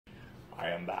I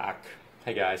am back.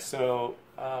 Hey guys, so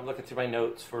I'm looking through my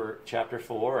notes for chapter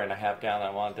 4, and I have down I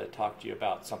wanted to talk to you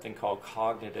about something called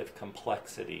cognitive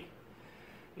complexity.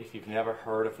 If you've never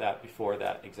heard of that before,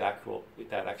 that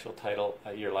actual title,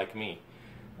 you're like me.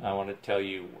 I want to tell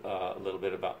you a little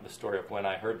bit about the story of when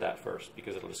I heard that first,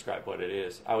 because it'll describe what it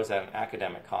is. I was at an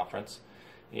academic conference.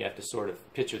 You have to sort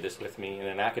of picture this with me. In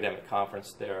an academic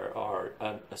conference, there are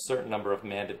a certain number of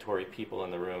mandatory people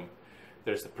in the room.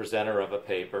 There's the presenter of a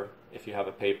paper. If you have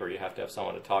a paper, you have to have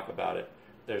someone to talk about it.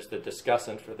 There's the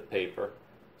discussant for the paper.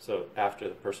 So after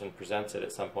the person presents it,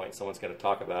 at some point, someone's going to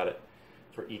talk about it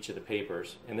for each of the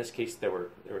papers. In this case, there were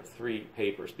 3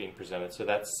 papers being presented, so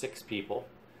that's 6 people.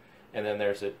 And then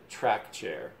there's a track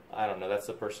chair. I don't know, that's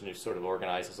the person who sort of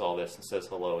organizes all this and says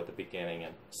hello at the beginning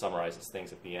and summarizes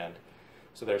things at the end.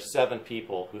 So there's 7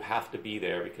 people who have to be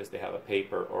there because they have a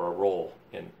paper or a role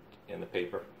in the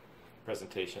paper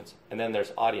presentations. And then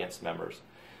there's audience members.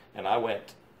 And I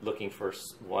went looking for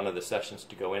one of the sessions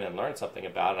to go in and learn something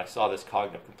about, and I saw this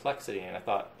cognitive complexity, and I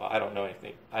thought, well, I don't know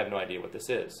anything. I have no idea what this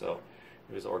is. So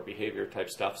it was org behavior type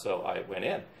stuff, so I went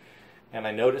in. And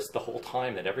I noticed the whole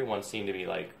time that everyone seemed to be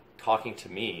like talking to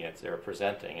me as they were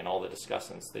presenting, and all the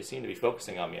discussants, they seemed to be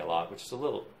focusing on me a lot, which is a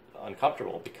little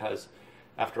uncomfortable because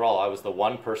after all, I was the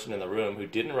one person in the room who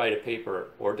didn't write a paper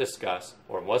or discuss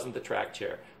or wasn't the track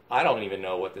chair. I don't even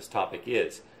know what this topic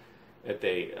is.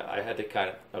 I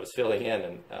was filling in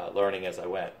and learning as I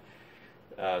went.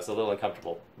 It was a little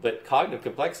uncomfortable. But cognitive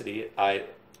complexity, I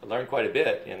learned quite a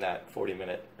bit in that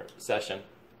 40-minute session.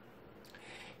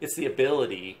 It's the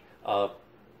ability of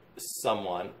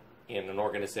someone in an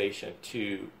organization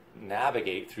to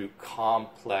navigate through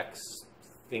complex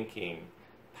thinking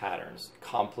patterns,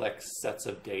 complex sets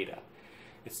of data.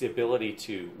 It's the ability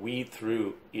to weed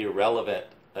through irrelevant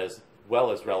as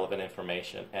well as relevant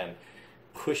information and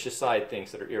push aside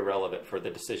things that are irrelevant for the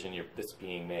decision that's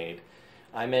being made.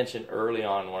 I mentioned early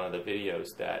on in one of the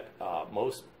videos that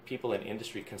most people in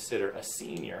industry consider a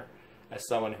senior as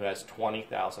someone who has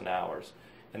 20,000 hours,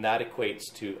 and that equates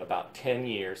to about 10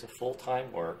 years of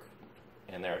full-time work,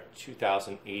 and there are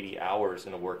 2,080 hours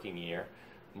in a working year,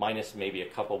 minus maybe a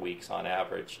couple weeks on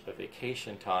average of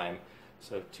vacation time,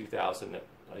 so 2,000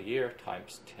 a year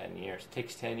times 10 years. It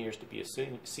takes 10 years to be a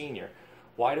senior.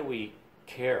 Why do we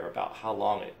care about how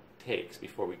long it takes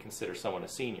before we consider someone a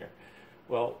senior?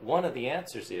 Well, one of the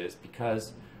answers is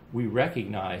because we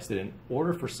recognize that in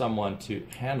order for someone to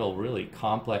handle really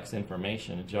complex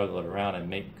information and juggle it around and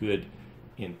make good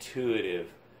intuitive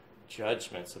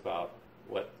judgments about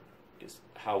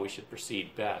how we should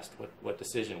proceed best, what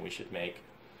decision we should make,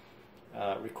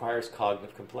 requires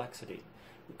cognitive complexity.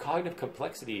 Cognitive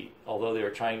complexity, although they were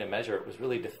trying to measure it, was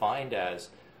really defined as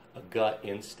a gut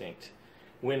instinct.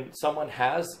 When someone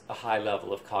has a high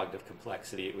level of cognitive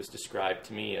complexity, it was described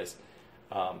to me as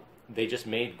they just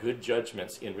made good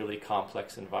judgments in really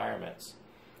complex environments.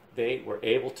 They were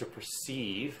able to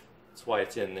perceive, that's why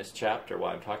it's in this chapter,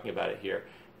 why I'm talking about it here,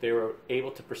 they were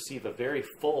able to perceive a very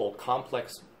full,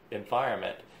 complex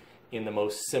environment in the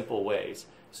most simple ways.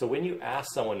 So when you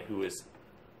ask someone who is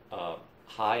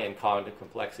high in cognitive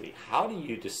complexity, how do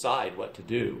you decide what to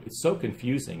do? It's so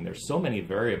confusing. There's so many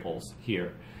variables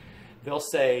here. They'll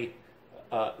say,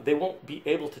 they won't be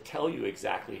able to tell you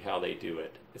exactly how they do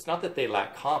it. It's not that they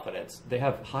lack confidence. They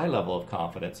have a high level of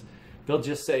confidence. They'll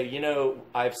just say, you know,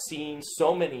 I've seen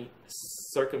so many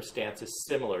circumstances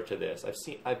similar to this.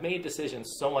 I've made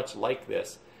decisions so much like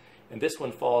this, and this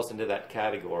one falls into that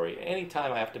category.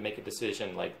 Anytime I have to make a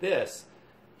decision like this,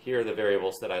 here are the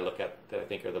variables that I look at that I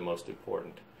think are the most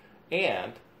important.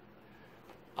 And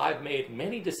I've made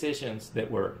many decisions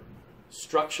that were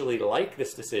structurally like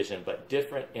this decision, but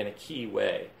different in a key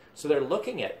way. So they're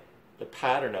looking at the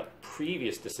pattern of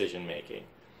previous decision making,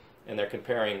 and they're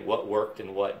comparing what worked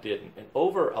and what didn't. And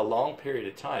over a long period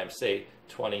of time, say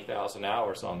 20,000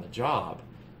 hours on the job,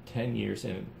 10 years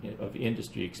of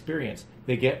industry experience,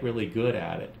 they get really good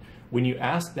at it. When you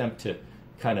ask them to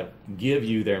kind of give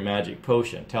you their magic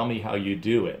potion, tell me how you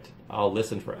do it, I'll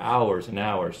listen for hours and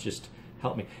hours, just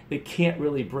help me. They can't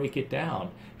really break it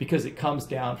down because it comes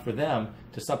down for them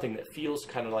to something that feels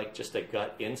kind of like just a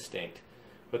gut instinct.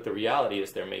 But the reality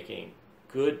is they're making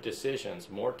good decisions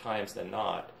more times than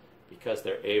not because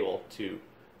they're able to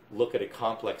look at a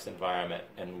complex environment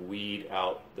and weed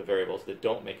out the variables that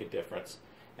don't make a difference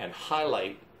and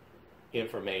highlight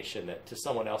information that to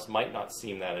someone else might not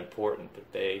seem that important, but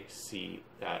they see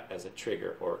that as a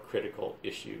trigger or a critical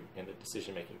issue in the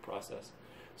decision-making process.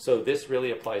 So this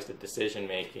really applies to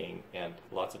decision-making and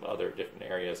lots of other different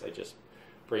areas. I just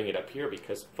bring it up here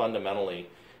because fundamentally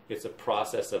It's a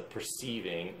process of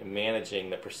perceiving and managing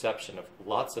the perception of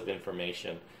lots of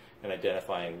information and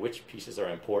identifying which pieces are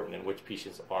important and which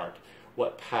pieces aren't.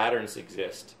 What patterns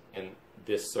exist in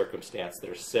this circumstance that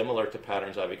are similar to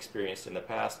patterns I've experienced in the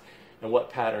past, and what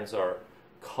patterns are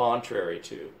contrary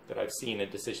to, that I've seen in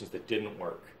decisions that didn't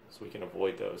work, so we can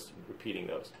avoid those, repeating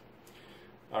those.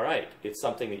 All right, it's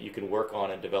something that you can work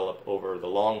on and develop over the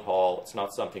long haul. It's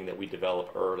not something that we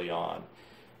develop early on.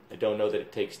 I don't know that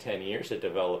it takes 10 years to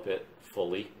develop it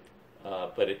fully,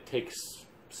 but it takes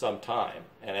some time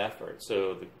and effort.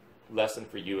 So the lesson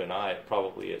for you and I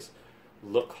probably is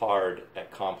look hard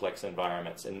at complex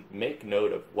environments and make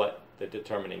note of what the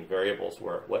determining variables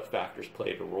were, what factors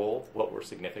played a role, what were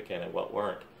significant and what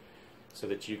weren't, so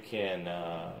that you can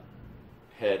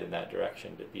head in that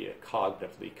direction to be a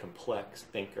cognitively complex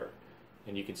thinker.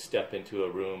 And you can step into a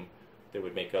room that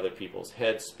would make other people's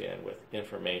heads spin with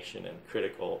information and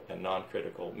critical and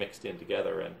non-critical mixed in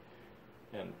together,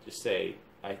 and just say,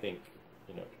 I think,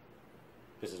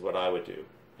 this is what I would do,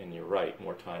 and you're right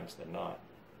more times than not.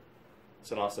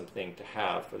 It's an awesome thing to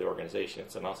have for the organization.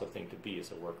 It's an awesome thing to be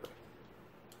as a worker.